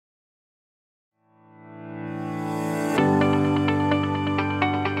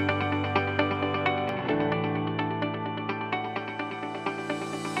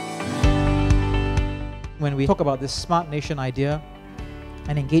When we talk about this smart nation idea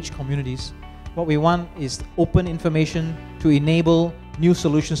and engage communities, what we want is open information to enable new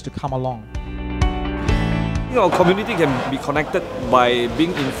solutions to come along. Our community can be connected by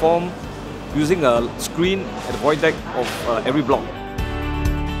being informed using a screen at the void deck of every block.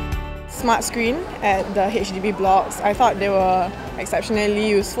 Smart screen at the HDB blocks, I thought they were exceptionally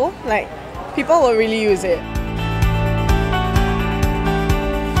useful. Like, people will really use it.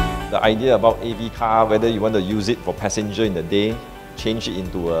 The idea about AV car, whether you want to use it for passenger in the day, change it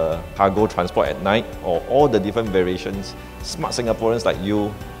into a cargo transport at night, or all the different variations, smart Singaporeans like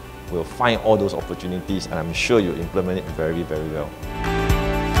you will find all those opportunities, and I'm sure you'll implement it very, very well.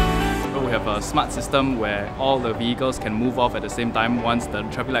 We have a smart system where all the vehicles can move off at the same time once the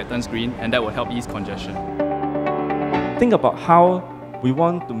traffic light turns green, and that will help ease congestion. Think about how we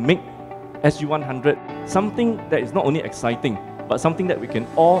want to make SG100 something that is not only exciting, but something that we can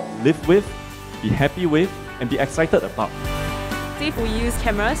all live with, be happy with, and be excited about. If we use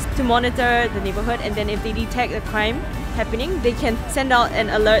cameras to monitor the neighborhood, and then if they detect a crime happening, they can send out an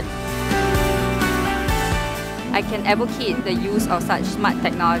alert. I can advocate the use of such smart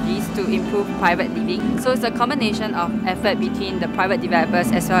technologies to improve private living. So it's a combination of effort between the private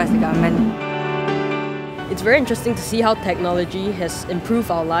developers as well as the government. It's very interesting to see how technology has improved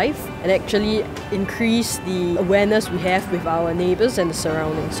our life and actually increased the awareness we have with our neighbours and the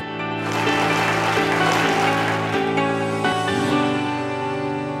surroundings.